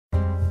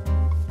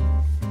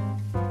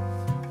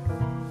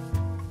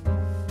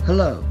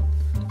Hello,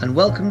 and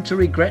welcome to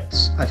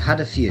Regrets I've Had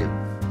a Few.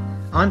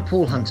 I'm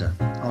Paul Hunter,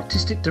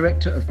 Artistic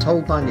Director of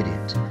Told by an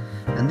Idiot,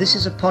 and this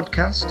is a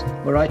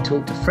podcast where I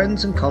talk to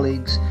friends and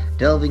colleagues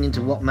delving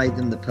into what made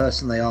them the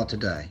person they are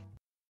today.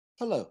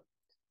 Hello,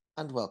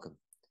 and welcome.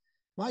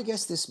 My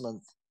guest this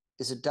month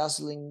is a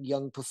dazzling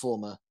young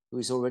performer who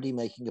is already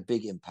making a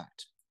big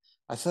impact.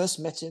 I first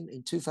met him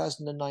in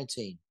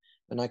 2019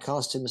 when I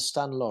cast him as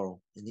Stan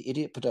Laurel in the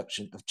Idiot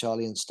production of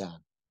Charlie and Stan.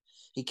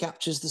 He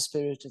captures the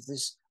spirit of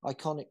this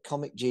iconic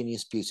comic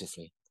genius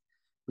beautifully.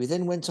 We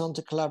then went on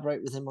to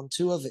collaborate with him on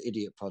two other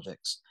Idiot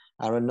projects,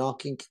 our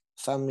anarchic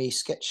family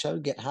sketch show,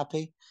 Get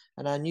Happy,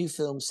 and our new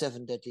film,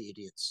 Seven Deadly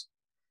Idiots.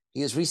 He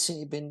has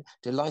recently been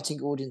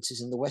delighting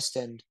audiences in the West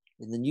End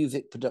in the new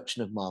Vic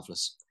production of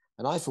Marvellous,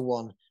 and I, for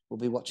one, will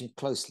be watching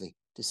closely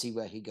to see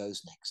where he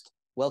goes next.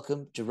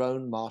 Welcome,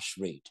 Jerone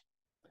Marsh-Reid.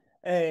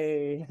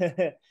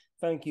 Hey,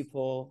 thank you,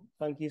 Paul.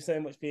 Thank you so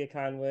much for your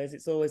kind words.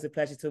 It's always a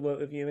pleasure to work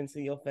with you and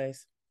see your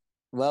face.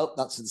 Well,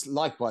 that's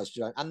likewise,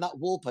 Jerome. And that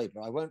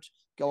wallpaper, I won't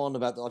go on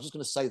about that. I'm just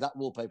going to say that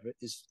wallpaper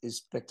is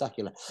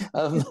spectacular.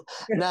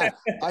 Now,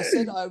 I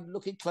said I'm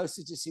looking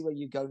closely to see where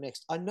you go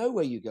next. I know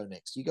where you go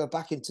next. You go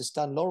back into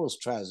Stan Laurel's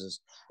trousers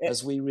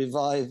as we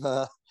revive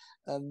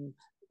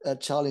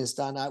Charlie and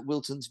Stan at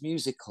Wilton's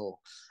Music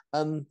Hall.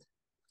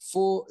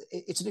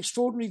 It's an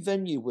extraordinary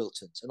venue,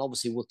 Wilton's, and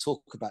obviously we'll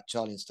talk about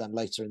Charlie and Stan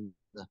later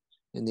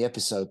in the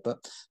episode.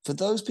 But for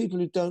those people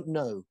who don't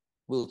know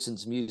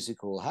Wilton's Music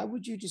Hall, how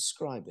would you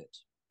describe it?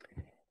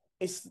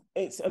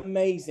 It's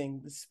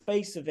amazing. The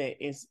space of it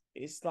is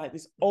like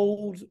this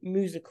old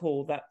music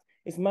hall that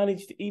is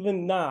managed,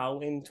 even now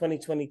in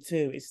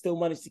 2022, it's still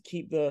managed to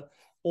keep the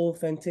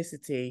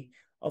authenticity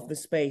of the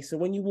space. So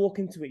when you walk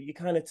into it, you're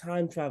kind of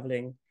time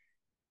traveling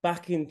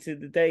back into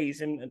the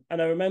days. And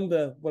I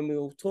remember when we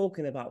were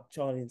talking about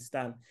Charlie and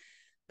Stan,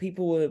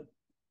 people were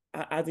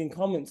adding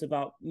comments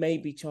about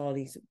maybe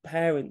Charlie's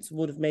parents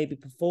would have maybe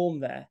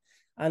performed there.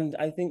 And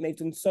I think they've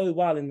done so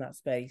well in that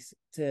space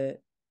to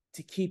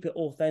keep it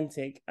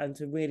authentic and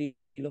to really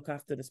look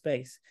after the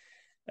space.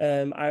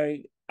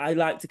 I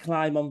like to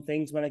climb on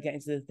things when I get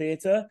into the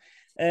theatre.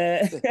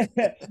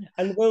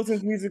 And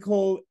Wilton's Music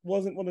Hall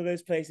wasn't one of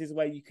those places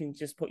where you can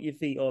just put your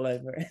feet all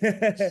over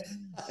it.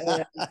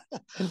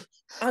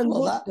 And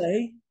well,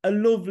 say a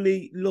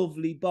lovely,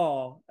 lovely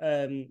bar.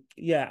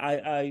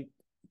 I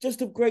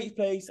just a great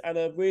place and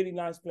a really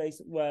nice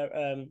place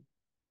where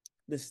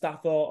the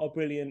staff are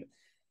brilliant.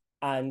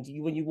 And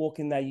when you walk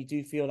in there, you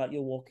do feel like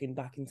you're walking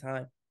back in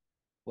time.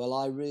 Well,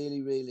 I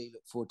really, really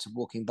look forward to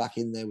walking back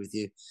in there with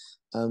you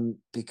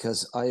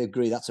because I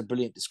agree. That's a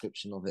brilliant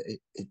description of it.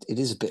 It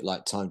is a bit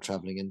like time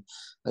traveling. And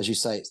as you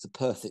say, it's the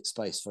perfect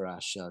space for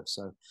our show.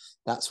 So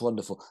that's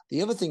wonderful.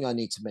 The other thing I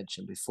need to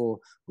mention before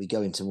we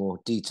go into more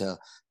detail,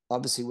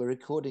 obviously we're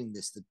recording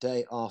this the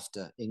day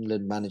after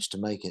England managed to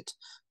make it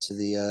to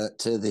the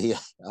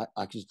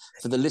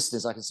for the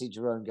listeners, I can see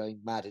Jerome going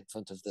mad in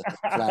front of the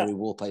flowery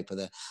wallpaper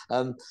there.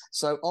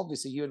 So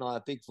obviously you and I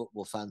are big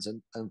football fans,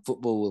 and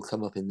football will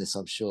come up in this,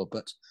 I'm sure.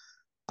 But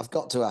I've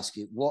got to ask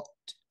you, what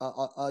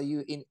are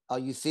you in? Are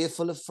you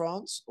fearful of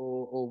France,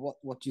 or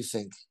what do you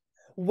think?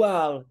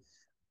 Well,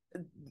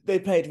 they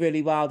played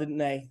really well, didn't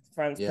they?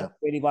 France played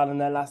really well in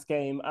their last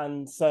game,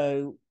 and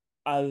so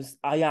I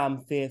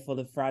am fearful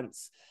of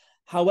France.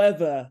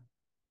 However,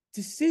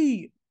 to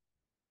see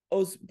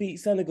us beat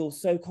Senegal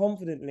so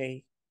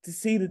confidently, to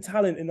see the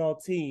talent in our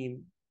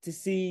team, to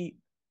see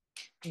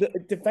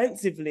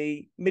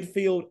defensively,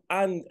 midfield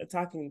and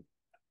attacking,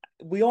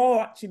 we are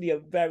actually a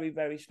very,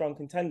 very strong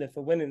contender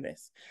for winning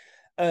this.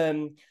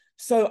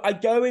 So I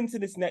go into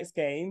this next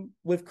game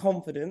with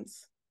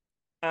confidence,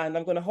 and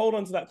I'm going to hold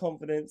on to that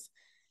confidence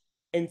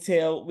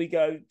until we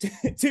go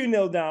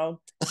 2-0 down.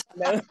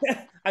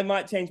 I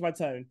might change my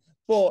tone.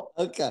 But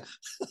okay.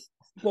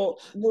 But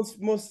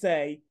must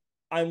say,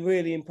 I'm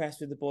really impressed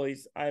with the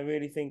boys. I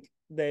really think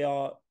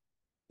they're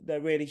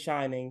really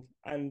shining,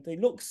 and they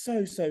look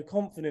so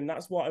confident.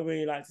 That's what I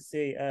really like to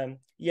see. And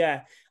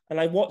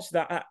I watched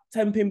that at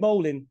 10-pin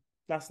bowling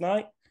last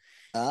night.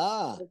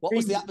 What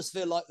was the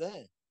atmosphere like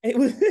there? It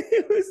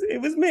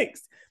was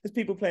mixed. There's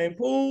people playing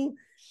pool.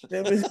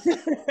 There was,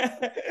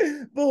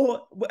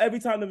 but every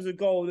time there was a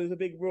goal, there was a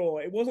big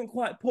roar. It wasn't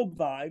quite pub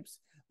vibes,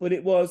 but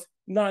it was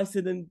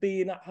nicer than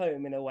being at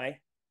home in a way.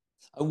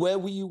 And where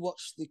will you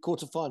watch the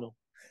quarterfinal?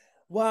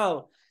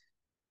 Well,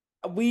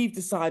 we've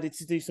decided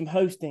to do some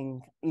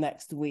hosting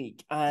next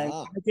week, and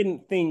I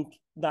didn't think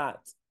that.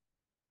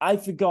 I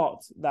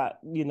forgot that,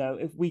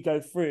 if we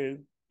go through,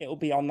 it'll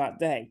be on that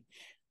day.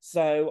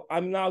 So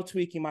I'm now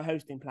tweaking my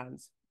hosting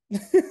plans.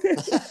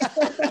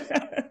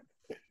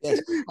 Yes,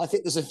 I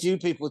think there's a few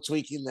people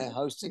tweaking their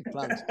hosting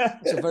plans.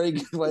 It's a very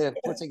good way of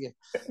putting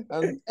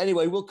it.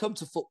 Anyway, we'll come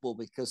to football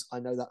because I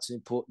know that's an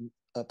important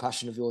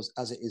passion of yours,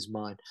 as it is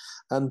mine.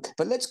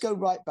 But let's go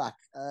right back.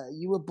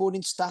 You were born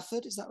in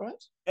Stafford, is that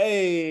right?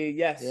 Hey,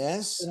 yes.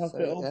 Yes.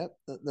 So,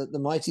 the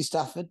mighty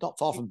Stafford, not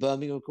far from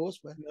Birmingham, of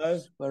course,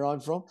 where I'm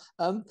from.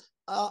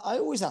 I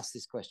always ask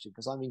this question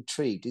because I'm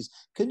intrigued.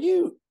 Can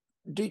you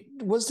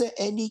Was there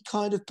any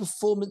kind of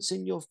performance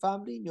in your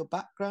family, in your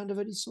background of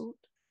any sort?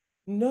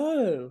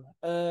 No,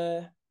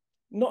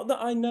 not that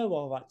I know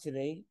of,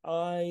 actually.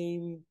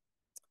 I'm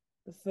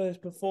the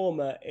first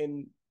performer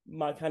in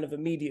my kind of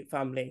immediate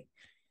family.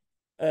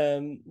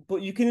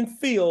 But you can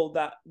feel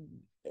that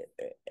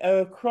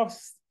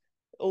across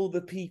all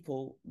the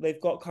people,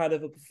 they've got kind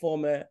of a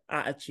performer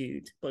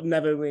attitude, but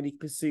never really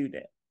pursued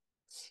it.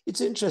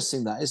 It's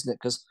interesting that, isn't it?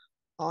 Because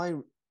I,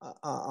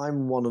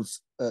 I'm one of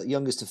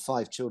youngest of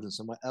five children,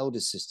 so my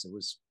eldest sister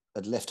was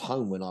had left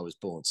home when I was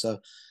born. So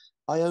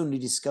I only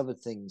discovered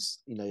things,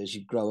 as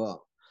you grow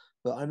up.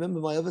 But I remember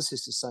my other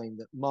sister saying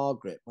that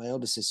Margaret, my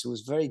older sister,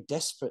 was very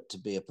desperate to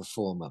be a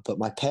performer, but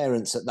my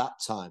parents at that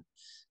time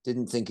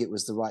didn't think it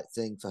was the right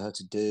thing for her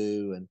to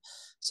do. And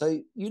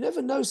so you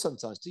never know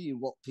sometimes, do you,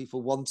 what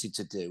people wanted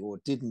to do or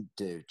didn't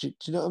do? Do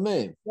you know what I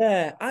mean?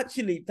 Yeah,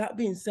 actually, that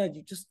being said,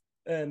 you just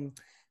um,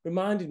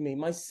 reminded me.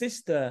 My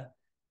sister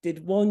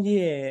did 1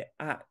 year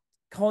at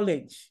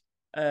college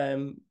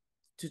um,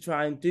 to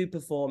try and do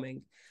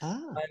performing.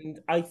 Ah, And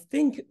I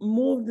think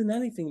more than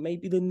anything,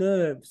 maybe the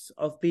nerves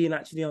of being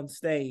actually on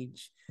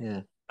stage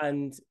yeah.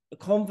 and a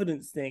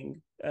confidence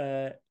thing,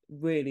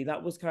 really,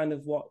 that was kind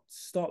of what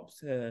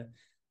stopped her.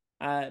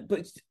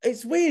 But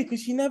it's weird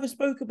because she never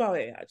spoke about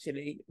it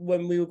actually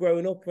when we were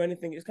growing up or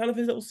anything. It's kind of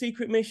a little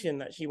secret mission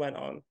that she went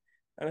on.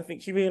 And I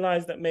think she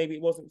realized that maybe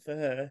it wasn't for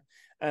her.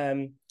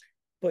 Um,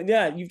 but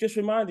yeah, you've just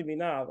reminded me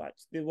now that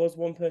there was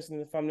one person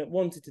in the family that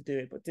wanted to do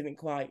it but didn't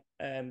quite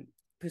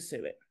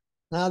pursue it.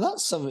 Now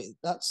that's something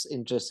that's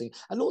interesting.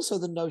 And also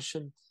the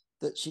notion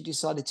that she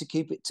decided to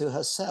keep it to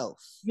herself.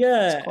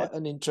 That's Yeah, quite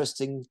an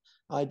interesting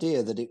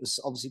idea that it was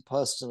obviously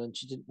personal and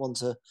she didn't want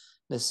to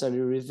necessarily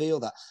reveal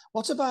that.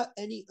 What about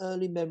any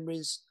early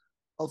memories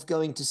of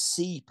going to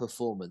see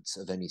performance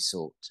of any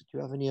sort? Do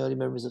you have any early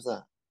memories of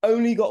that?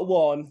 only got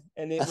one,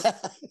 and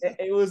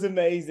it was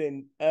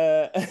amazing.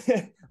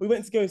 We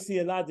went to go see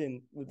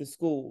Aladdin with the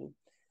school.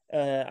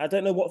 I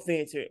don't know what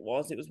theatre it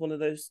was. It was one of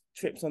those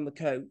trips on the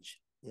coach,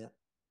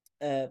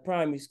 Yeah.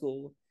 primary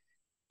school,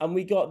 and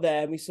we got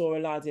there and we saw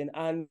Aladdin,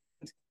 and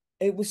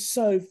it was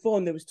so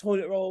fun. There was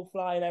toilet roll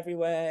flying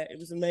everywhere. It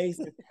was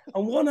amazing.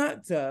 And one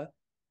actor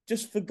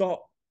just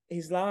forgot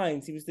his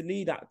lines. He was the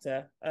lead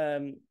actor,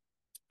 and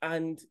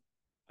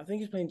I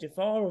think he's playing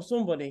Jafar or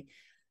somebody,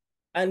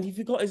 and he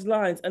forgot his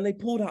lines, and they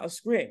pulled out a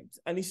script,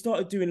 and he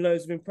started doing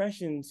loads of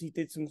impressions. He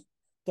did some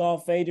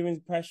Darth Vader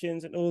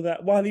impressions and all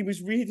that while he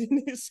was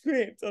reading his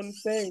script on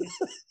stage,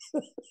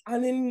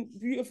 and in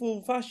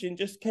beautiful fashion,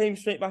 just came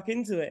straight back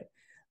into it.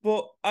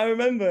 But I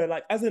remember,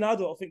 like as an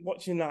adult, I think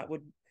watching that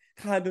would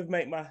kind of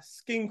make my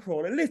skin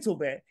crawl a little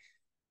bit.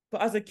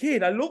 But as a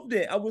kid, I loved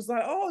it. I was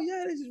like, oh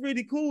yeah, this is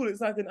really cool.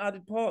 It's like an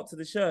added part to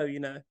the show.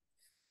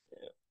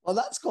 Well,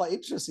 that's quite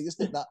interesting,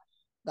 isn't it?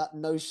 That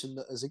notion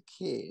that as a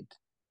kid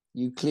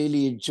you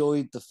clearly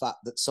enjoyed the fact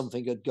that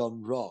something had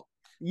gone wrong.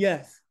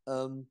 Yes.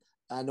 Um,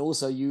 and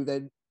also you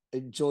then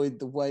enjoyed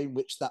the way in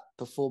which that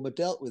performer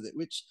dealt with it,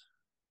 which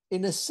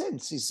in a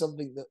sense is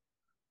something that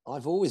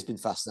I've always been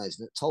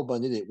fascinated. At Told by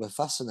an Idiot, we're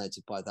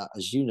fascinated by that,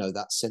 as you know,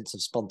 that sense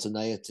of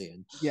spontaneity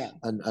and Yeah.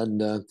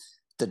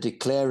 the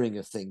declaring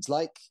of things,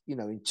 like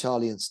in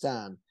Charlie and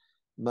Stan,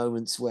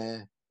 moments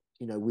where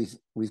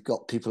we've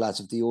got people out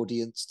of the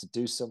audience to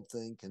do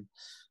something,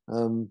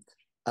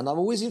 and I'm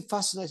always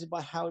fascinated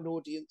by how an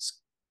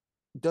audience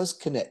does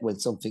connect when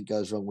something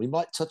goes wrong. We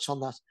might touch on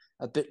that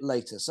a bit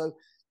later. So,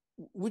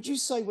 would you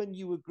say when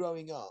you were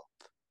growing up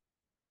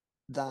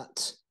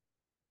that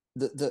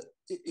that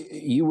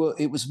you were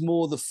it was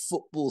more the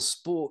football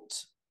sport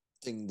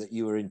thing that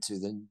you were into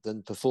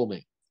than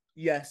performing?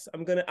 Yes,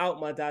 I'm gonna out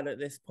my dad at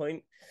this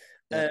point.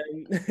 Yeah,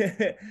 Um,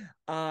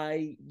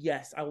 I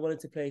wanted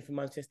to play for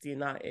Manchester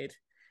United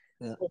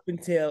yeah. up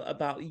until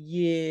about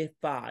year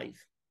five.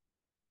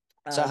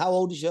 So, Um, how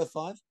old is your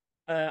five?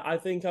 I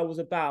think I was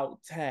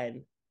about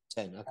 10.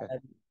 10. Okay. Um,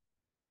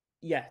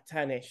 yeah,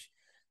 10-ish.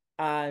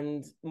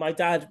 And my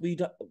dad,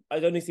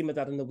 I'd only see my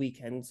dad on the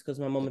weekends because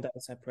my mum Yeah. and dad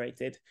were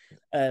separated.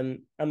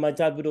 And my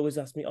dad would always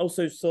ask me, "Oh,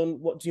 so son,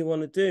 what do you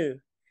want to do?"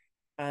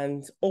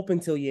 And up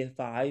until year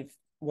five,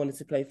 wanted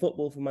to play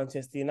football for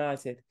Manchester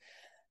United.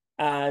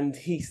 And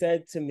he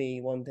said to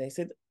me one day, he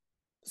said,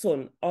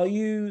 "Son, are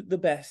you the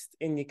best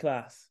in your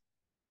class?"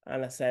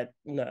 And I said,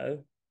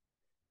 "No."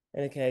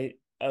 And okay.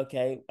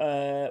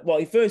 Well,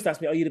 he first asked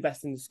me, "Are you the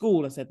best in the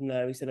school?" I said,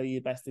 "No." He said, "Are you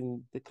the best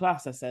in the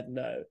class?" I said,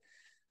 "No."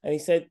 And he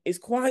said, "It's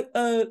quite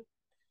a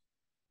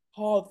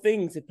hard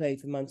thing to play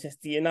for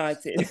Manchester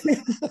United,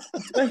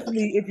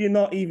 especially if you're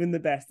not even the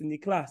best in your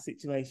class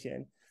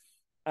situation."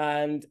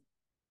 And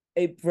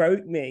it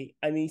broke me.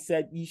 And he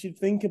said, "You should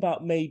think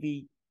about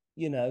maybe,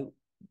 you know,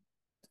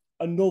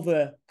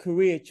 another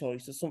career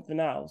choice or something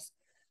else."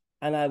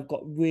 And I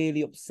got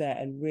really upset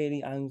and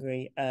really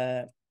angry.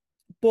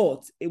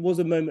 But it was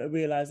a moment of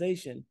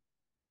realization.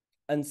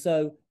 And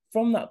so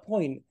from that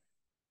point,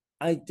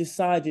 I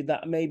decided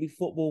that maybe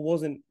football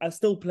wasn't, I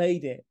still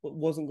played it, but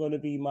wasn't going to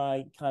be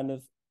my kind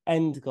of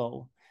end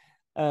goal.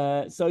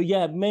 So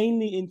yeah,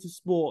 mainly into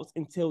sports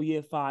until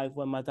year five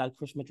when my dad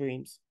crushed my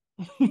dreams.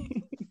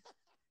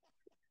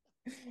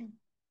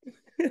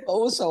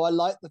 Also, I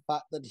like the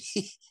fact that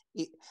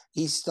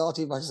he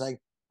started by saying,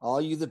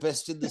 "Are you the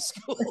best in the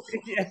school?"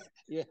 Yeah.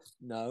 Yeah,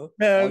 no.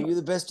 Are No. you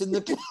the best in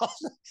the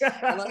class?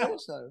 And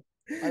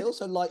I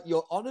also like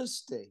your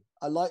honesty.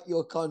 I like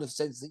your kind of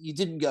sense that you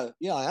didn't go,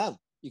 "Yeah, I am."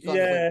 You kind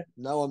of went, Yeah.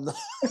 "No, I'm not."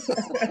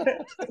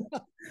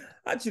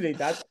 Actually,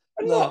 Dad,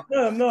 I'm No, not.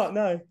 No, I'm not.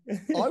 No.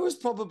 I was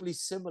probably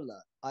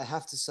similar, I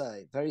have to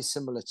say, very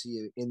similar to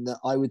you in that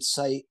I would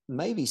say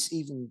maybe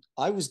even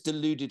I was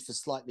deluded for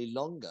slightly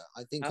longer.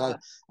 I think Ah,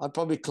 I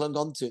probably clung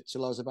on to it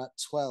till I was about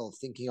 12,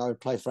 thinking I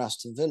would play for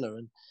Aston Villa.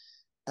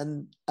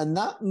 And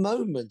that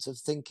moment of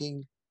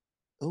thinking,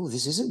 oh,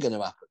 this isn't going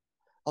to happen.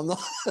 I'm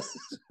not.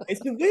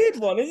 it's a weird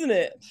one, isn't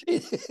it?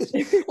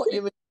 What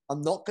you mean?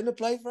 I'm not going to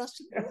play for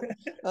Aston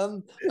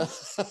Villa.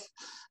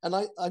 And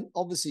I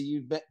obviously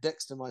you met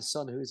Dexter, my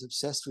son, who is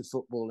obsessed with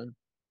football,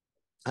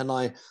 and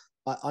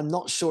I'm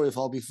not sure if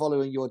I'll be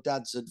following your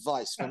dad's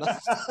advice when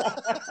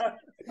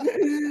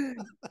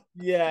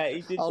Yeah,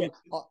 he did get.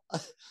 I'll,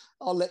 I'll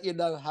I'll let you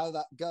know how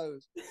that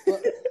goes.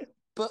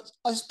 But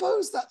I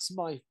suppose that's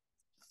my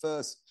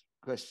first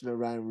question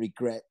around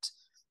regret.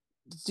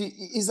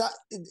 Is that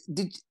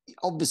did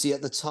obviously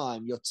at the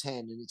time you're 10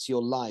 and it's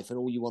your life and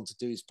all you want to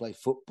do is play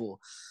football.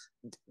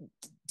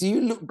 Do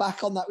you look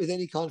back on that with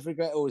any kind of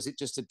regret, or is it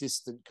just a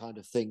distant kind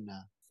of thing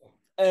now?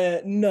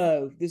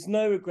 No, there's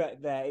no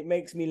regret there. It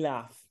makes me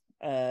laugh.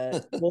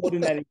 More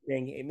than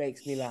anything, it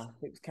makes me laugh.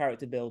 It was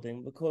character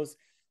building because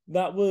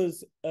that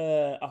was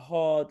a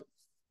hard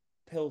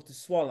pill to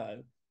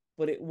swallow,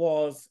 but it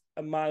was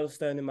a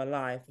milestone in my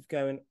life of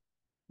going,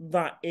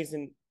 that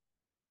isn't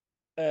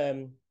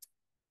um,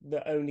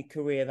 the only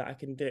career that I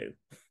can do.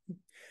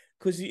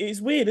 Because it's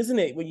weird, isn't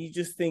it? When you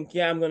just think,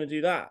 yeah, I'm going to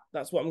do that.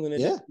 That's what I'm going to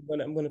do. Yeah,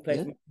 I'm going to play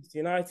yeah. for Manchester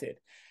United.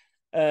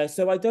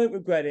 So I don't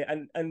regret it.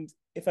 And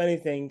if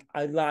anything,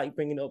 I like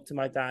bringing it up to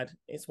my dad.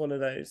 It's one of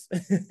those.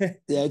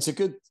 Yeah, it's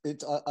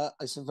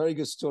a very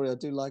good story. I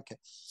do like it.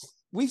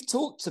 We've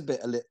talked a bit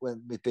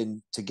when we've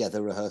been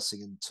together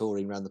rehearsing and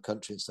touring around the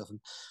country and stuff.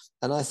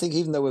 And I think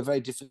even though we're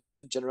very different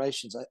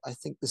generations, I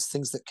think there's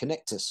things that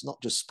connect us,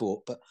 not just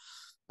sport, but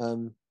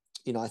um,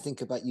 I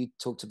think about you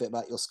talked a bit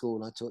about your school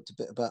and I talked a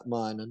bit about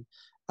mine. And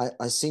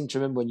I seem to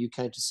remember when you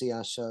came to see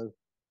our show,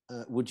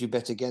 Would You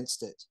Bet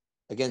Against It?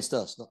 Against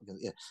us, not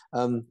against, yeah.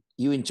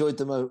 You enjoyed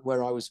the moment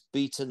where I was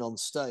beaten on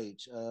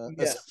stage.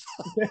 Yeah.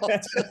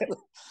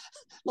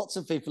 Lots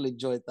of people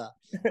enjoyed that,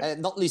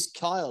 not least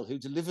Kyle, who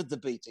delivered the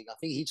beating. I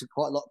think he took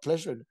quite a lot of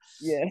pleasure in it.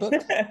 Yeah.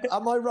 But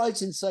am I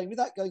right in saying,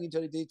 without going into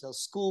any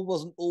details, school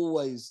wasn't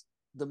always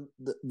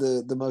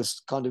the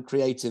most kind of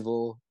creative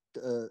or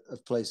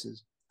of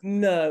places?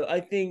 No,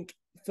 I think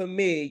for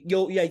me,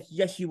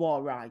 yes, you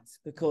are right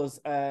because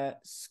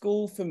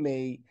school for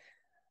me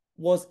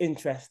was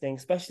interesting,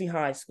 especially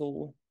high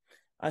school.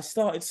 I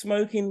started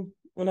smoking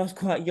when I was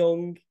quite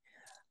young.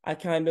 I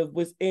kind of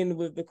was in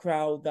with the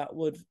crowd that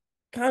would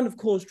kind of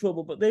cause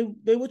trouble, but they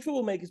were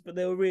troublemakers, but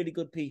they were really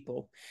good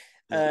people.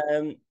 Yeah,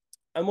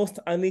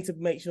 I need to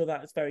make sure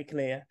that it's very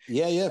clear.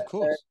 yeah, of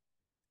course.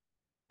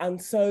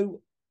 And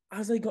so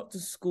as I got to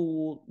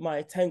school, my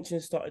attention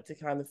started to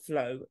kind of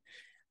flow.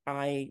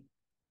 I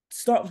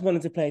stopped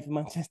wanting to play for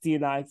Manchester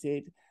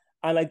United,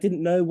 and I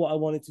didn't know what I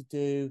wanted to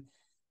do.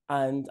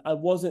 And I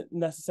wasn't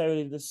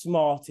necessarily the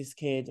smartest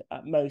kid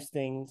at most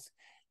things.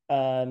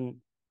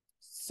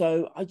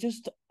 So I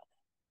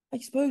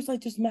suppose I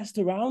just messed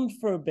around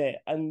for a bit,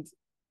 and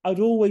I'd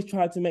always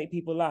try to make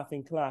people laugh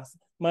in class.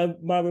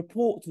 My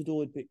report would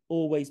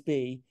always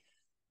be,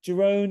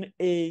 Jerone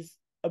is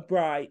a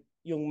bright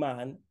young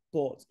man,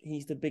 but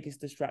he's the biggest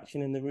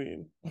distraction in the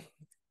room.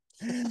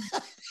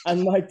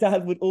 And my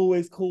dad would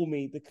always call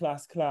me the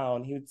class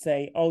clown. He would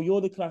say, "Oh, you're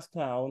the class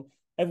clown.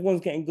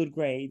 Everyone's getting good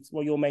grades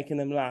while you're making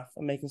them laugh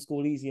and making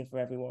school easier for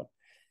everyone."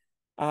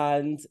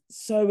 And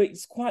so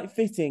it's quite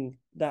fitting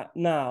that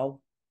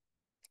now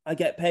I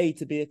get paid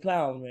to be a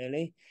clown,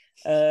 really,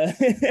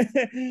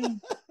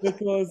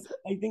 because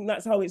I think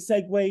that's how it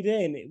segued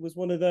in. It was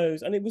one of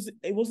those, and it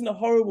wasn't a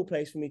horrible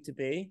place for me to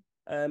be.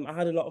 I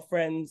had a lot of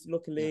friends. Yeah.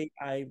 Luckily,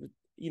 I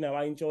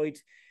enjoyed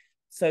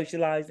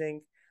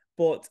socializing,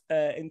 but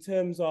in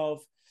terms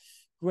of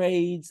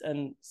grades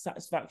and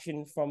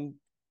satisfaction from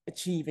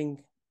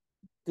achieving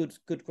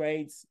good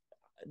grades,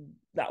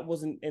 that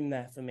wasn't in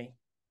there for me.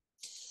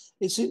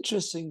 It's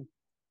interesting.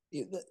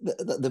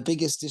 The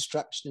biggest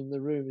distraction in the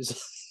room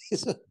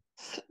is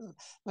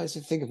makes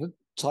me think of the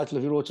title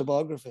of your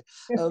autobiography.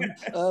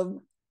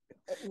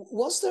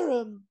 Was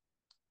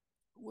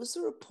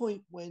there a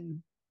point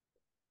when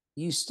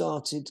you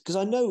started, because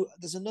I know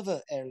there's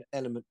another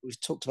element.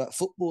 We've talked about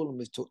football and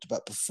we've talked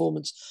about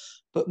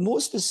performance, but more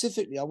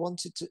specifically I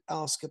wanted to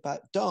ask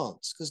about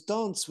dance, because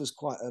dance was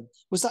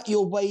that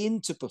your way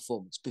into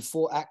performance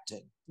before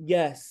acting?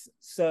 Yes.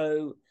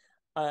 So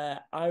I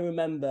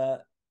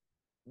remember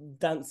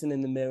dancing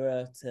in the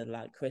mirror to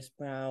like Chris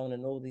Brown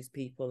and all these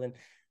people, and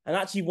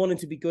actually wanting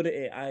to be good at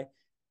it.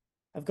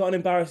 I've got an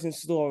embarrassing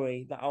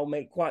story that I'll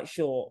make quite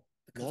short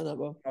because No,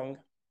 well,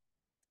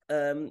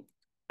 wrong.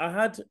 I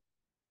had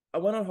I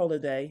went on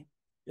holiday.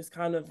 It's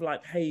kind of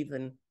like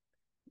Haven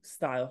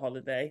style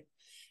holiday,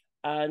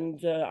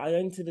 and I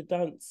entered a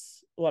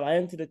dance. Well, I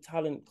entered a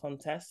talent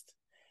contest,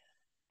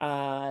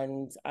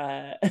 and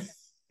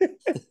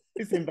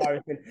it's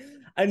embarrassing.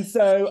 And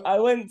so I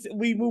went.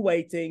 We were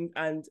waiting,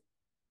 and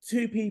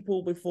two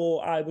people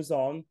before I was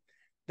on,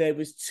 there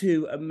was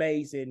two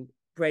amazing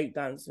break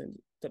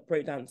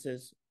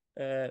dancers,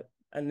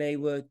 and they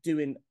were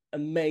doing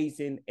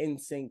amazing in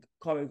sync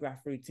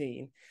choreographed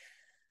routine.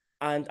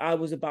 And I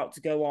was about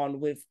to go on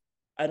with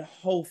a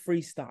whole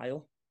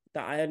freestyle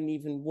that I hadn't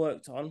even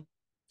worked on.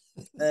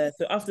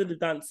 So after the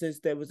dancers,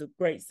 there was a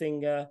great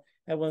singer.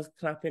 Everyone's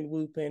clapping,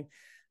 whooping,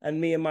 and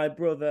me and my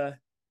brother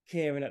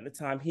Kieran at the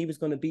time, he was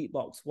going to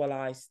beatbox while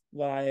I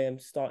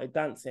started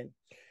dancing.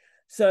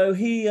 So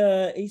he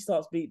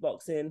starts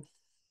beatboxing.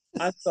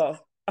 I start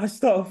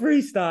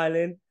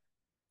freestyling,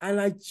 and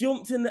I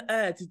jumped in the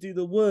air to do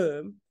the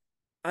worm.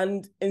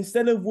 And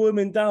instead of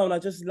worming down, I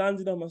just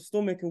landed on my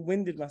stomach and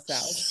winded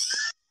myself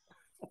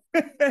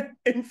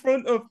in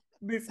front of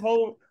this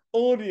whole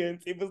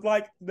audience. It was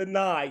like the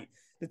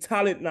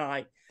talent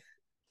night,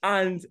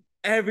 and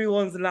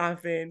everyone's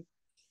laughing.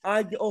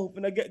 I get up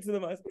and I get to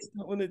them. I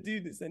don't want to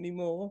do this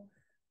anymore.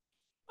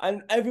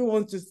 And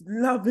everyone's just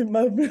laughing.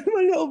 My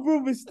little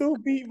brother's still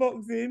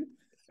beatboxing.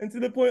 And to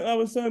the point I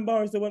was so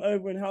embarrassed, I went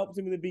over and helped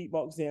him with the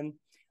beatboxing.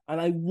 And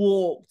I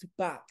walked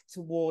back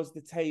towards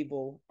the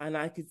table, and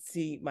I could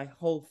see my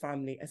whole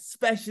family,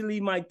 especially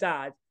my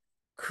dad,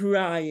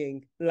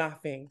 crying,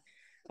 laughing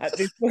at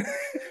this point.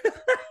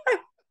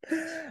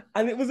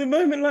 And it was a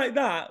moment like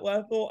that where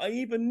I thought, I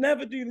either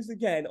never do this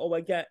again or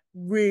I get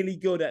really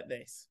good at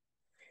this.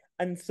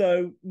 And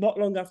so not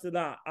long after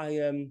that,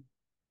 I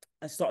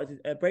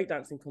started a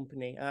breakdancing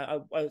company.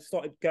 I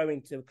started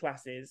going to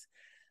classes,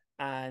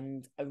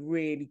 and I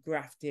really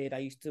grafted. I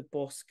used to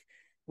busk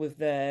with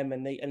them,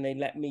 and they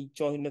let me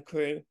join the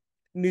crew,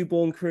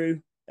 newborn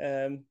crew.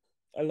 A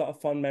lot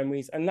of fond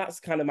memories, and that's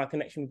kind of my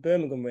connection with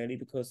Birmingham, really,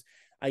 because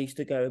I used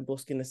to go and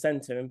busk in the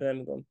centre in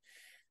Birmingham.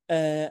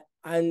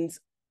 And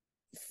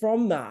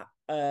from that,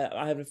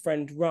 I have a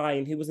friend,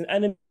 Ryan, who was an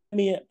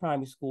enemy at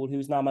primary school,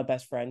 who's now my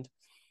best friend.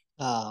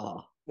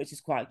 Which is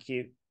quite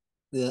cute.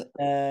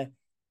 Yeah.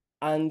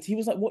 And he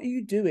was like, "What are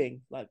you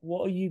doing? Like,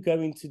 what are you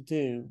going to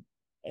do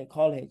at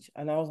college?"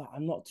 And I was like,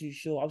 "I'm not too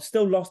sure." I was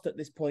still lost at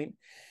this point.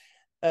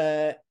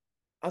 I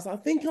was like,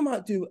 "I think I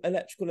might do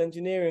electrical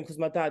engineering because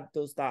my dad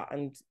does that,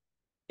 and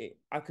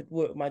I could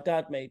work with my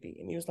dad maybe."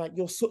 And he was like,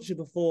 "You're such a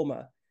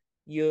performer.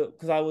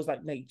 Because I was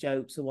like make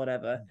jokes or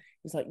whatever."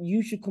 He's like,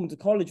 "You should come to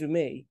college with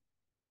me,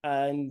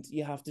 and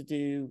you have to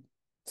do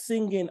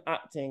singing,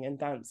 acting, and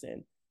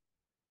dancing."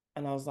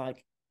 And I was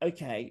like,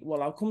 "Okay,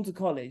 well, I'll come to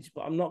college,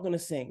 but I'm not going to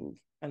sing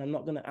and I'm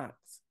not going to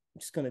act. I'm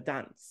just going to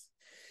dance."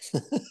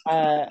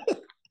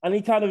 And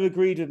he kind of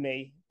agreed with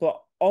me. But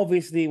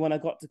obviously, when I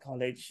got to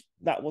college,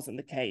 that wasn't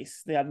the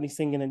case. They had me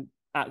singing and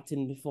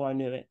acting before I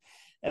knew it.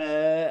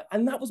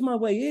 And that was my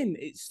way in.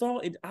 It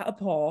started at a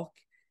park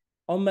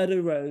on Meadow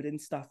Road in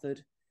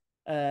Stafford.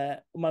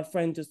 My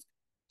friend just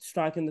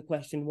striking the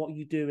question, "What are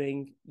you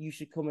doing? You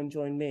should come and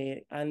join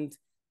me." And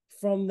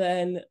from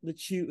then, the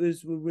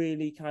tutors were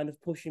really kind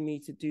of pushing me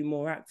to do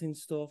more acting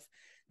stuff.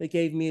 They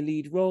gave me a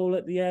lead role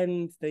at the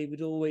end. They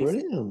would always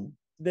Brilliant.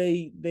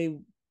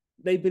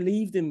 They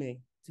believed in me,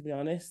 to be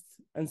honest.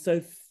 And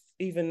so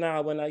even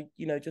now, when I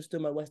just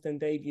done my West End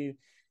debut,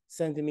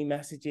 sending me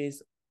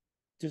messages,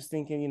 just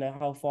thinking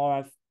how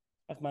far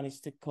I've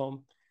managed to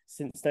come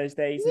since those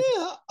days.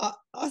 Yeah,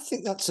 I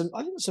think that's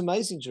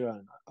amazing,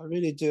 Jerome. I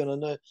really do, and I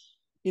know,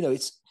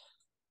 it's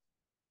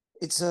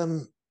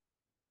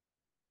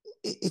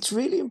it's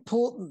really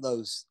important,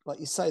 those, like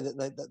you say,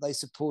 that they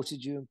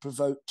supported you and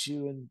provoked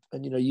you,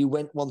 and you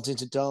went wanting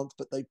to dance,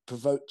 but they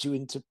provoked you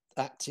into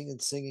acting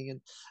and singing,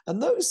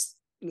 and those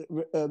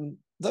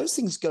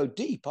things go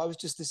deep. I was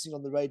just listening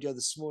on the radio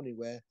this morning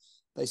where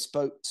they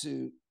spoke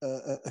to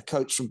a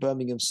coach from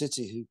Birmingham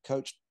City who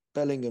coached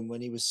Bellingham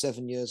when he was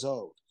 7 years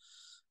old.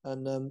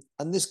 And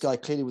this guy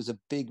clearly was a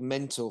big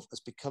mentor,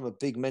 has become a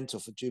big mentor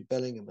for Jude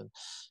Bellingham,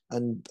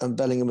 and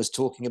Bellingham was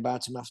talking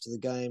about him after the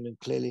game, and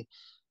clearly,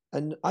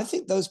 and I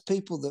think those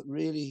people that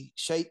really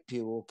shape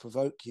you or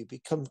provoke you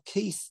become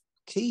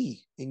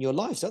key in your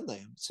life, don't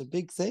they? It's a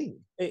big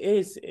thing. It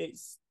is.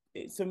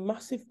 It's a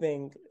massive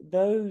thing.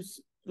 Those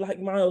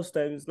like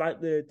milestones, like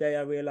the day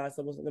I realised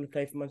I wasn't going to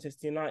play for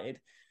Manchester United.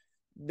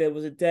 There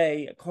was a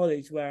day at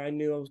college where I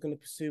knew I was going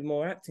to pursue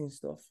more acting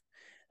stuff.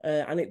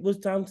 And it was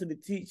down to the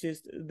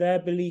teachers, their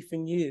belief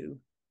in you.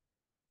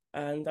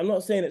 And I'm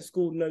not saying at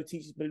school no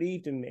teachers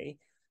believed in me,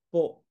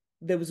 but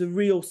there was a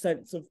real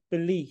sense of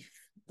belief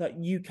that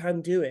you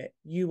can do it.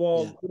 You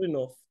are good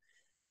enough.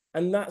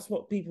 And that's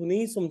what people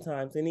need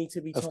sometimes. They need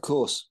to be told, of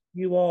course,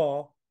 you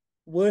are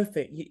worth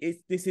it.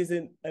 This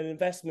isn't an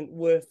investment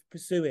worth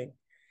pursuing.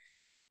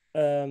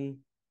 And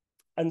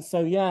so,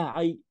 yeah,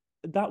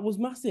 that was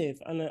massive.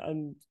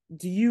 And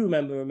do you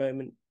remember a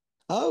moment?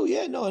 Oh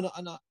yeah, no, and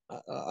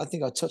I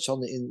think I touched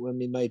on it when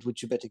we made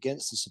 "Would You Bet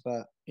Against Us"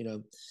 about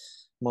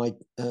my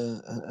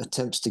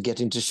attempts to get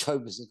into show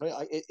business.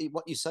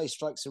 What you say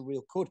strikes a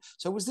real chord.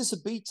 So was this a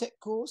BTEC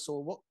course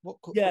or what?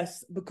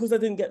 Yes, because I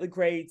didn't get the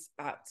grades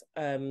at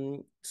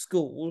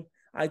school,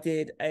 I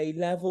did a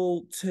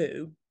level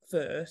 2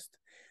 first,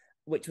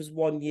 which was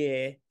 1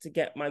 year to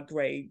get my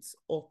grades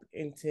up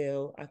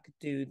until I could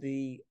do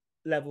the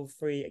level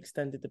 3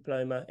 extended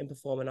diploma in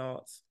performing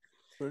arts.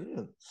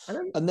 Brilliant.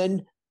 And And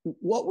then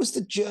what was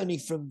the journey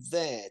from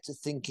there to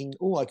thinking,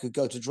 oh, I could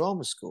go to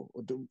drama school?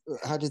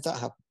 How did that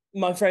happen?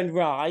 my friend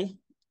Rye,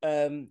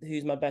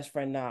 who's my best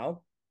friend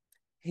now,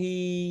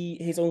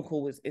 his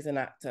uncle is an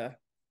actor.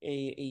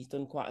 He's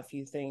done quite a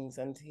few things,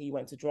 and he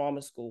went to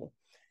drama school.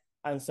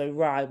 And so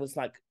Rye was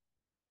like,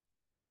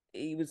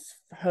 he was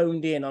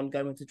honed in on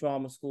going to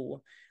drama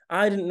school.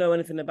 I didn't know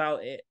anything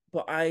about it,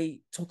 but I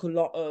took a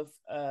lot of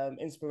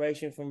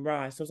inspiration from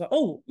Rye. So I was like,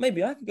 oh,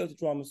 maybe I could go to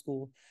drama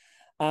school.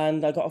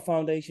 And I got a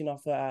foundation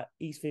offer at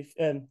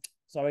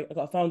I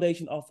got a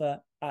foundation offer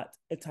at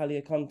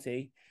Italia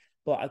Conti,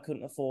 but I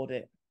couldn't afford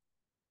it.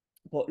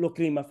 But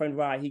luckily, my friend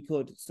Rye, he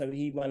could, so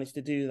he managed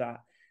to do that.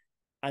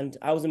 And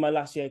I was in my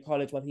last year of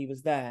college when he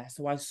was there,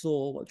 so I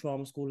saw what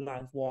drama school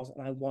life was,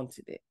 and I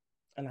wanted it,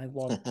 and I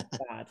wanted it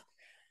bad.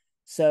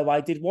 So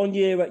I did 1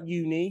 year at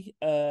uni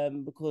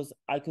because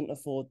I couldn't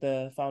afford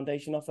the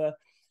foundation offer.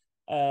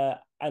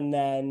 And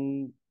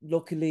then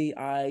luckily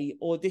I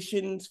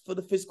auditioned for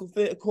the physical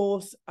theatre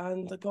course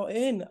and I got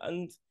in,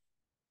 and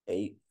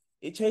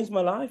it changed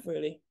my life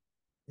really.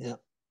 Yeah.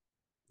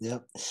 Yeah.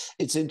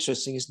 It's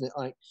interesting, isn't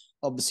it?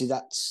 Obviously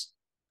that's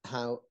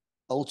how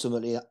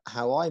ultimately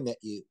how I met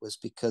you was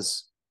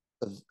because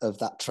of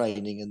that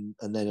training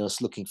and then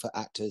us looking for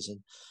actors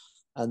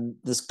and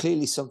there's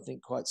clearly something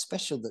quite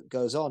special that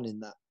goes on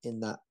in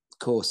that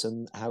course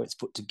and how it's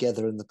put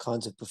together and the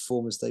kinds of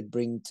performers they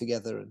bring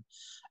together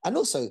and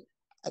also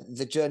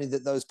the journey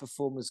that those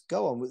performers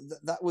go on.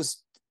 That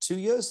was 2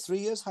 years, 3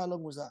 years. How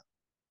long was that?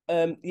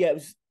 Yeah, it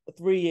was a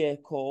 3 year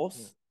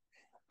course,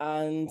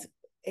 and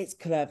it's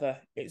clever.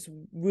 It's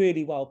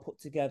really well put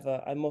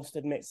together. I must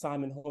admit,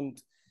 Simon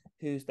Hunt,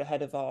 who's the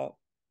head of our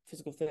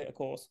physical theatre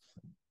course,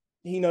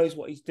 he knows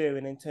what he's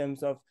doing in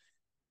terms of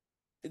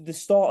the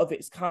start of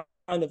it's kind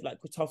of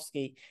like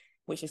Grotowski,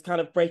 which is kind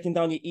of breaking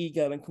down your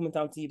ego and coming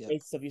down to your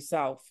basis of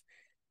yourself.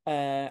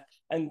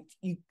 And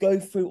you go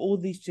through all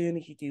these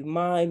journeys. You do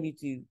mime, you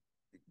do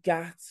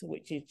GAT,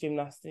 which is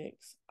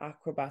gymnastics,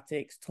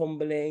 acrobatics,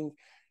 tumbling.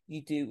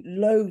 You do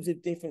loads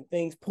of different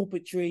things,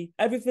 puppetry,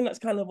 everything that's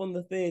kind of on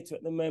the theatre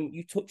at the moment,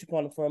 you touch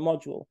upon for a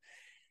module.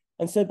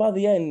 And so by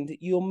the end,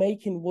 you're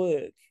making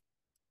work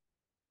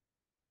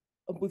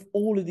with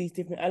all of these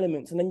different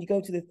elements. And then you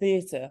go to the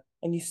theatre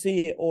and you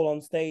see it all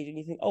on stage and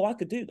you think, oh, I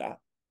could do that.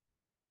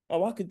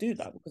 Oh, I could do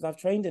that because I've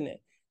trained in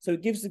it. So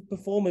it gives the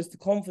performers the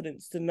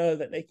confidence to know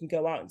that they can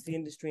go out into the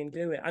industry and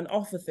do it and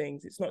offer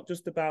things. It's not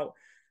just about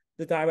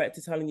the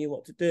director telling you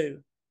what to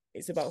do.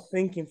 It's about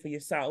thinking for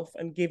yourself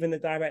and giving the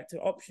director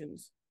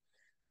options.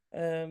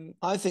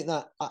 I think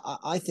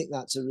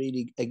that's a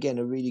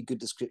really good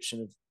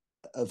description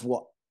of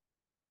what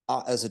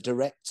as a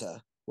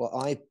director, what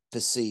I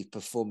perceive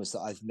performers that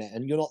I've met,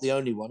 and you're not the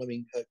only one. I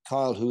mean,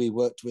 Kyle, who we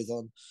worked with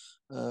on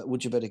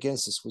Would You Bet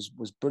Against Us,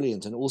 was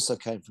brilliant, and also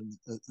came from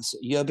a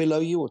year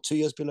below you or 2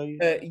 years below you.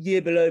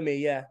 Year below me,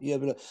 yeah. Year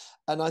below,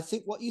 and I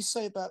think what you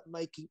say about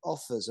making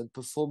offers and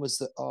performers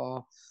that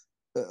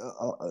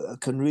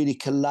can really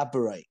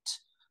collaborate.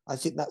 I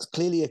think that's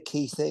clearly a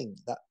key thing.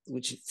 That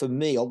which for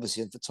me,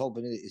 obviously, and for Told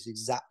by Idiot, is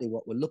exactly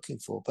what we're looking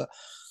for. But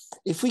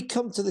if we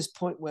come to this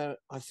point where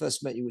I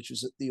first met you, which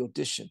was at the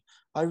audition,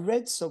 I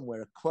read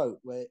somewhere a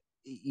quote where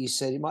you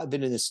said, it might have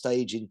been in a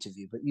stage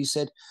interview, but you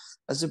said,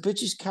 as a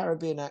British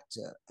Caribbean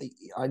actor,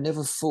 I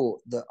never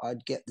thought that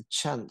I'd get the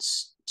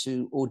chance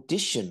to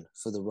audition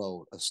for the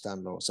role of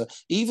Stan Laurel. So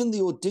even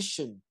the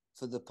audition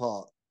for the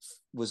part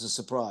was a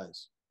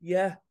surprise.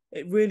 Yeah,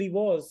 it really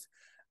was.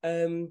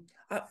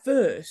 At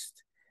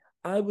first,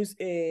 I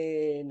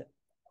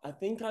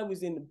think I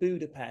was in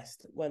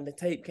Budapest when the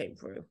tape came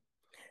through.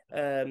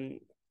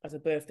 As a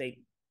birthday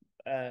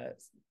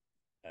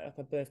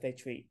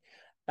treat,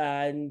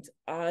 and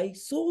I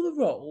saw the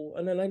role,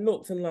 and then I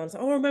looked and I was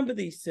like, oh, I remember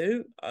these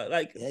two,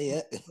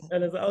 yeah.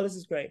 And I was like, oh, this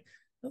is great.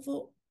 I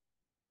thought,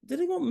 did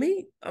they want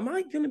me? Am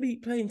I going to be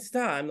playing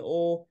Stan,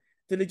 or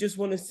did they just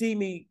want to see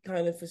me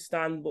kind of for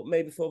Stan, but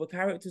maybe for other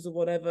characters or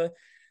whatever?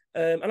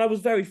 And I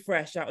was very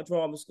fresh out of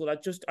drama school.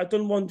 I'd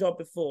done one job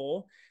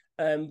before,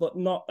 but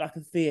not like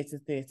a theatre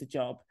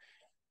job.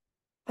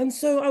 And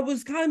so I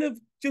was kind of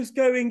just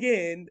going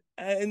in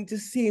and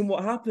just seeing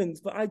what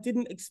happens, but I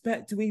didn't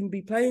expect to even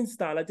be playing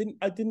Stan.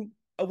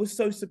 I was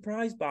so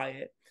surprised by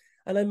it.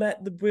 And I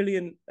met the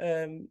brilliant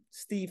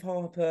Steve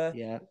Harper,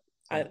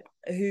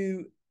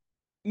 who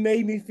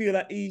made me feel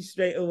at ease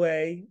straight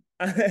away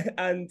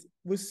and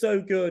was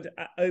so good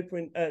at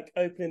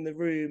opening the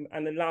room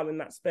and allowing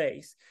that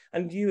space.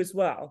 And you as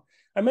well.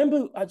 I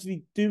remember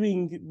actually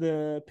doing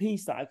the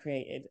piece that I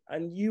created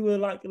and you were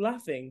like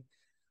laughing.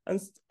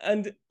 And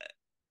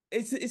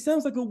it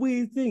sounds like a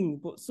weird thing,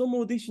 but some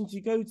auditions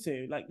you go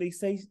to, like they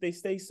stay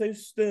so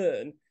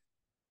stern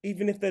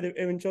even if they're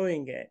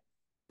enjoying it.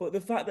 But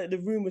the fact that the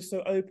room was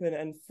so open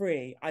and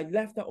free, I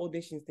left that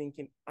audition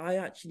thinking, I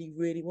actually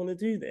really want to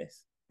do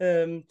this.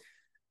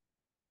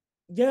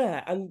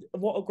 Yeah, and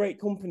what a great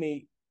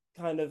company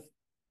kind of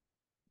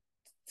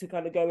to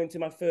kind of go into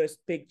my first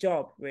big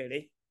job,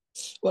 really.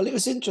 Well, it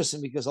was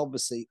interesting because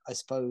obviously, I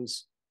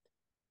suppose,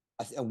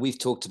 and we've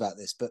talked about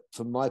this, but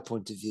from my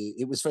point of view,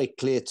 it was very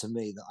clear to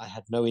me that I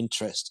had no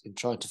interest in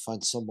trying to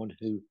find someone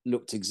who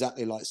looked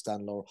exactly like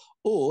Stan Laurel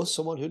or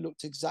someone who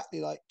looked exactly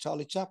like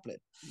Charlie Chaplin.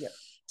 Yeah.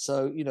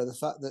 So, the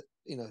fact that,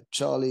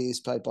 Charlie is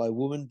played by a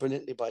woman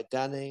brilliantly by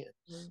Danny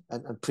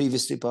and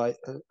previously by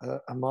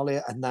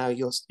Amalia and now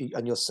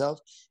yourself.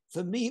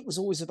 For me, it was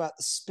always about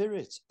the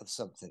spirit of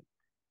something.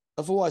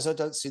 Otherwise, I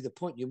don't see the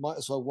point. You might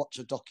as well watch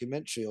a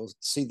documentary or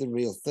see the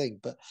real thing.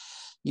 But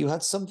you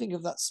had something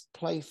of that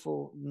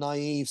playful,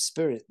 naive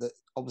spirit that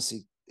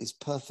obviously is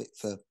perfect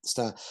for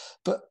Stan.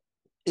 But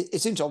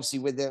it's interesting. Obviously,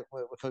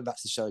 we're coming back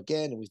to the show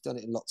again, and we've done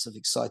it in lots of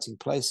exciting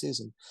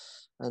places,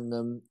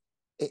 and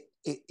it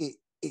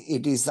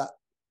is that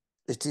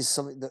it is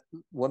something that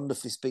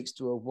wonderfully speaks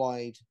to a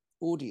wide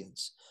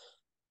audience.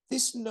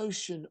 This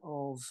notion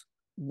of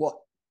what,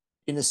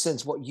 in a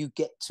sense, what you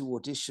get to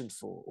audition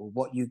for or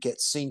what you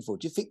get seen for,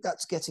 do you think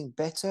that's getting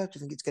better? Do you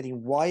think it's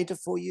getting wider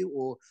for you,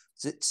 or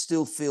does it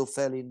still feel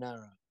fairly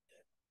narrow?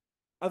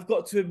 I've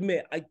got to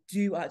admit, I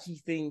do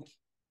actually think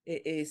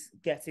it is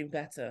getting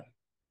better.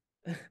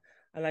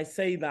 And I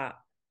say that,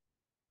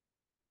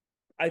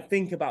 I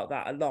think about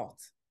that a lot.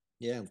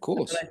 Yeah, of And when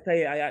course. I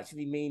say it, I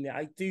actually mean it.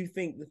 I do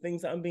think the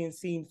things that I'm being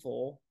seen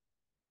for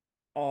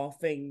are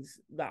things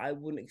that I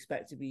wouldn't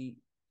expect to be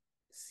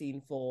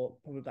seen for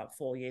probably about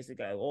 4 years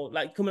ago, or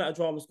like coming out of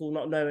drama school,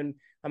 not knowing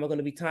am I going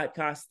to be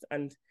typecast,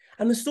 and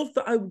the stuff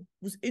that I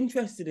was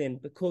interested in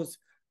because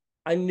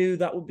I knew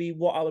that would be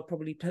what I would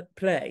probably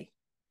play.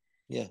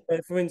 Yeah.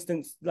 For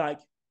instance,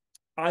 like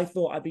I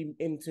thought I'd be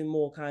into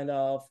more kind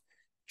of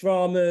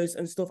dramas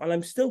and stuff, and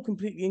I'm still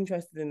completely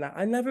interested in that.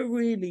 I never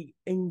really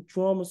in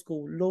drama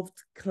school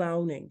loved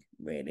clowning,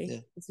 really. Yeah.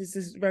 It's just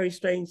this very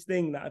strange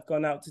thing that I've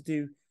gone out to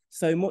do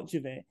so much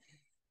of it.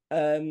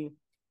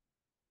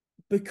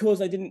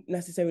 Because I didn't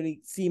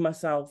necessarily see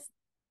myself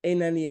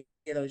in any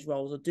of those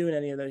roles or doing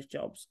any of those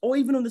jobs, or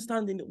even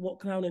understanding what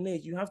clowning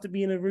is. You have to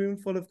be in a room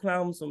full of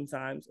clowns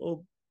sometimes,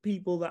 or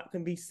people that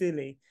can be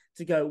silly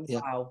to go,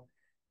 Yeah. wow,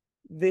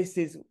 this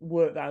is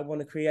work that I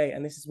want to create,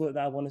 and this is work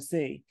that I want to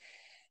see.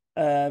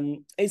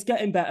 It's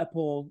getting better,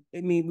 Paul. I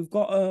mean, we've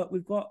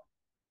got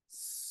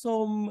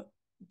some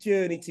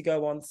journey to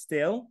go on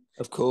still,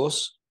 Of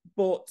course.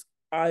 but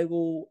I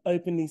will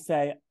openly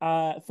say,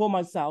 for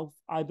myself,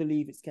 I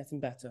believe it's getting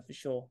better for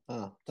sure.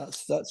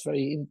 That's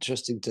very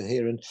interesting to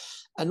hear,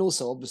 and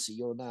also obviously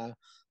you're now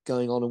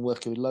going on and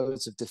working with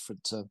loads of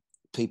different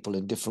people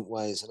in different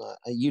ways,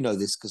 and you know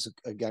this because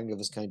a gang of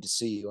us came to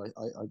see you.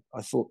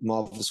 I thought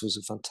Marvelous was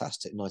a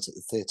fantastic night at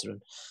the theatre,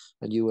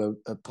 and you were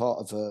a part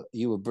of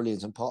you were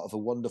brilliant and part of a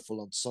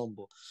wonderful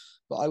ensemble.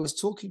 But I was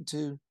talking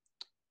to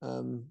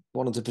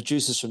one of the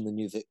producers from the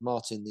New Vic,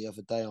 Martin, the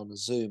other day on a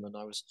Zoom, and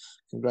I was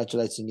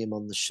congratulating him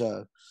on the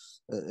show.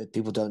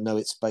 People don't know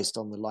it's based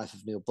on the life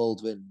of Neil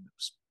Baldwin. It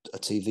was a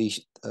TV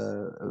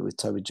with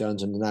Toby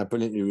Jones and now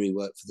brilliantly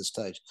reworked for the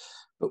stage.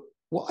 But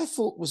what I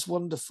thought was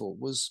wonderful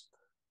was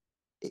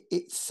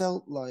it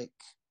felt like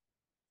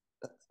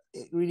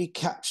it really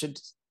captured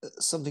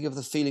something of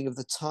the feeling of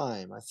the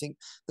time. I think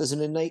there's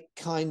an innate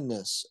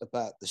kindness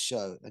about the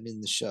show and in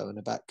the show and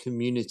about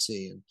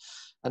community.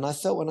 And I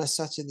felt when I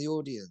sat in the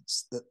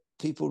audience that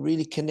people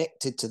really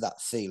connected to that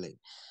feeling.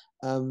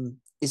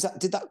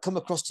 Did that come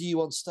across to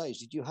you on stage?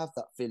 Did you have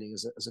that feeling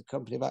as a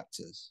company of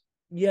actors?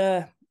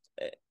 Yeah,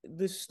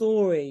 the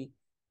story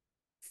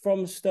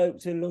from Stoke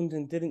to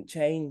London didn't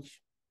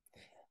change.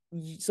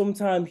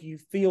 Sometimes you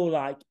feel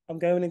like I'm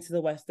going into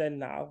the West End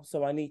now,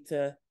 so I need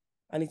to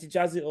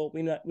jazz it up.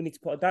 We need to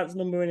put a dance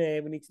number in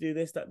here. We need to do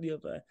this, that, the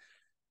other.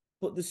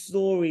 But the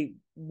story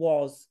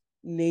was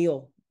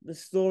Neil. The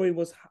story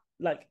was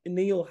like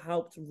Neil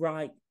helped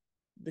write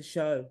the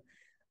show.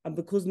 And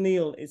because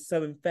Neil is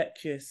so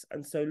infectious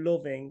and so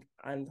loving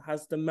and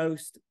has the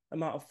most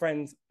amount of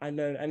friends I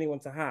know anyone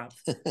to have,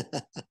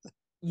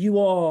 you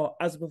are,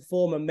 as a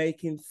performer,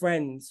 making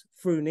friends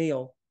through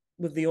Neil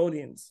with the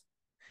audience.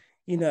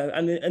 And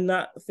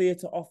that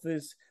theatre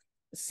offers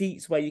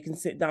seats where you can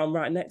sit down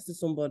right next to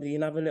somebody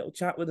and have a little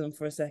chat with them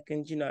for a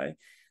second.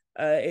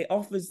 It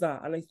offers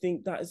that, and I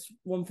think that is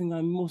one thing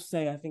I must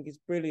say I think is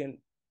brilliant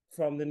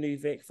from the New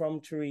Vic, from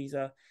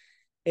Teresa,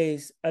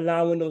 is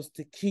allowing us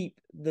to keep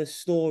the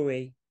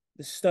story,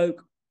 the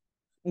Stoke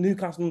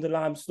Newcastle under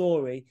Lyme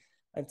story,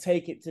 and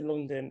take it to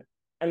London.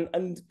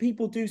 And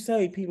people do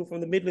say people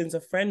from the Midlands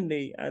are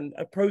friendly and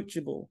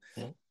approachable.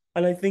 Yeah.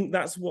 And I think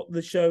that's what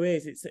the show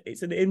is.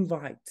 It's an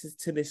invite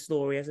to this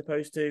story as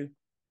opposed to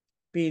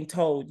being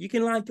told you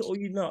can like it or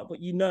you not, but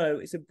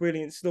it's a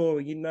brilliant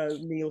story.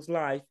 Neil's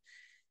life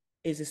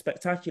is a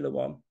spectacular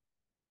one.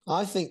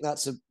 I think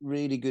that's a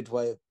really good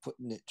way of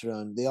putting it,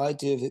 Jerome. The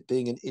idea of it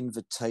being an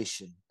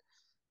invitation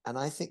And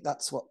I think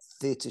that's what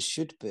theatre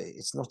should be.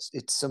 It's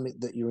something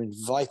that you're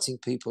inviting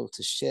people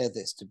to share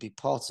this, to be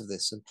part of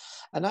this.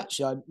 And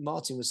actually,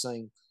 Martin was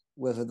saying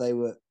whether they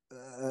were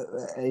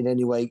in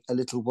any way a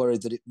little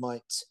worried that it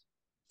might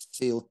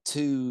feel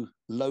too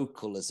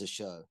local as a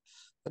show.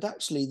 But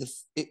actually,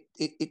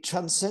 it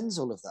transcends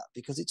all of that,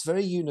 because it's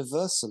very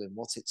universal in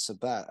what it's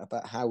about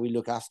how we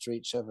look after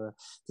each other,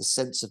 the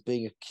sense of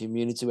being a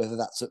community, whether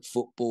that's at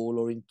football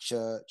or in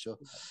church,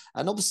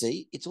 and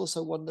obviously it's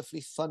also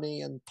wonderfully funny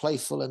and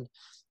playful, and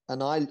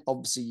I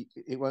obviously,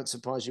 it won't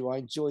surprise you, I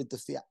enjoyed the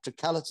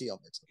theatricality of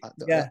it.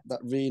 That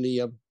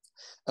really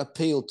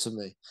appealed to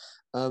me.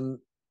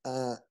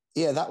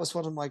 Yeah, that was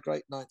one of my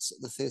great nights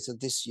at the theatre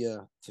this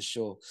year, for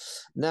sure.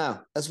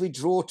 Now, as we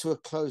draw to a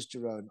close,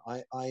 Jerone,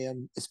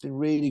 it's been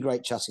really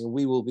great chatting, and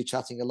we will be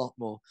chatting a lot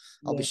more.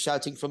 I'll be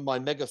shouting from my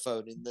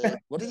megaphone in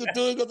there, what are you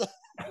doing on the...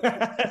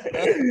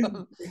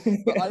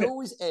 But I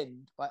always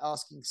end by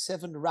asking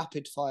 7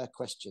 rapid fire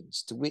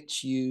questions, to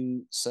which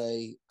you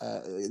say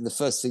the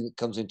first thing that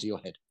comes into your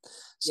head.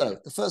 So,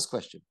 the first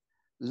question,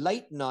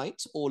 late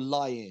night or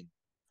lie-in?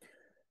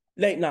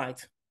 Late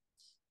night.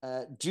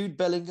 Jude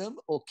Bellingham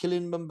or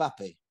Kylian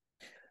Mbappe?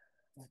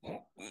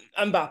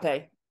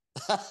 Mbappe.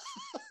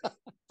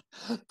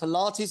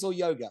 Pilates or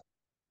yoga?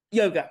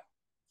 Yoga.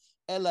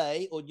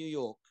 LA or New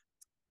York?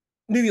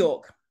 New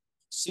York.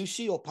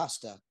 Sushi or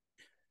pasta?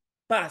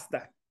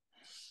 Pasta.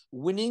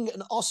 Winning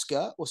an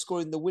Oscar or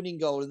scoring the winning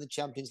goal in the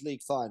Champions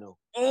League final?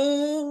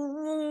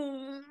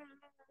 An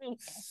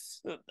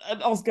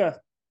Oscar.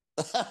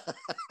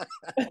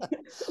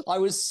 I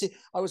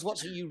was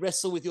watching you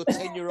wrestle with your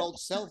 10-year-old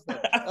self then.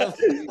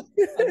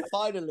 And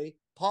finally,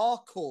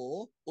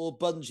 parkour or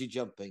bungee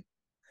jumping?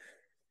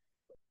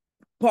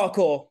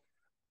 Parkour.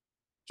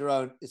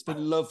 Jerone, it's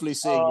been lovely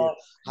seeing you.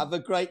 Have a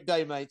great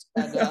day, mate,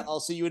 and I'll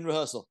see you in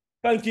rehearsal.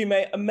 Thank you,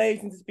 mate.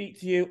 Amazing to speak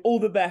to you. All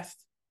the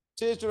best.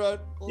 Cheers, Jerone.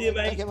 See you,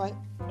 mate. Take care, mate.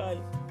 Bye.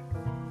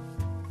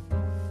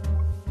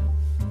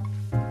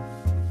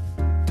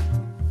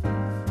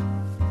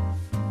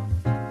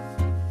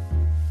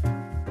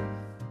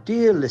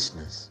 Dear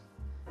listeners,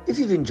 if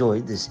you've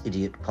enjoyed this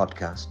idiot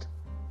podcast,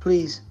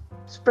 please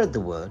spread the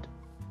word